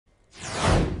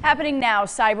Happening now,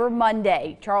 Cyber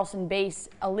Monday. Charleston-based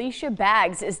Alicia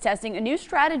Bags is testing a new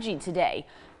strategy today.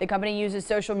 The company uses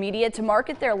social media to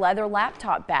market their leather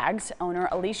laptop bags. Owner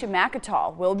Alicia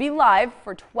McIntyre will be live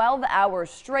for 12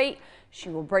 hours straight. She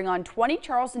will bring on 20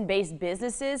 Charleston-based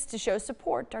businesses to show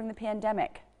support during the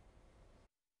pandemic.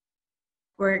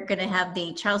 We're going to have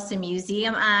the Charleston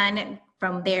Museum on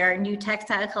from their new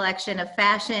textile collection of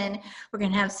fashion. We're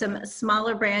going to have some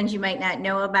smaller brands you might not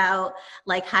know about,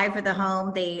 like High for the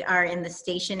Home. They are in the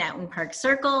station out in Park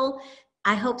Circle.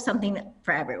 I hope something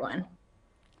for everyone.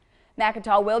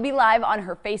 McIntyre will be live on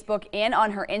her Facebook and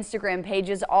on her Instagram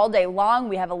pages all day long.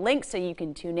 We have a link so you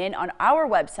can tune in on our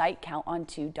website,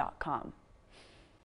 counton2.com.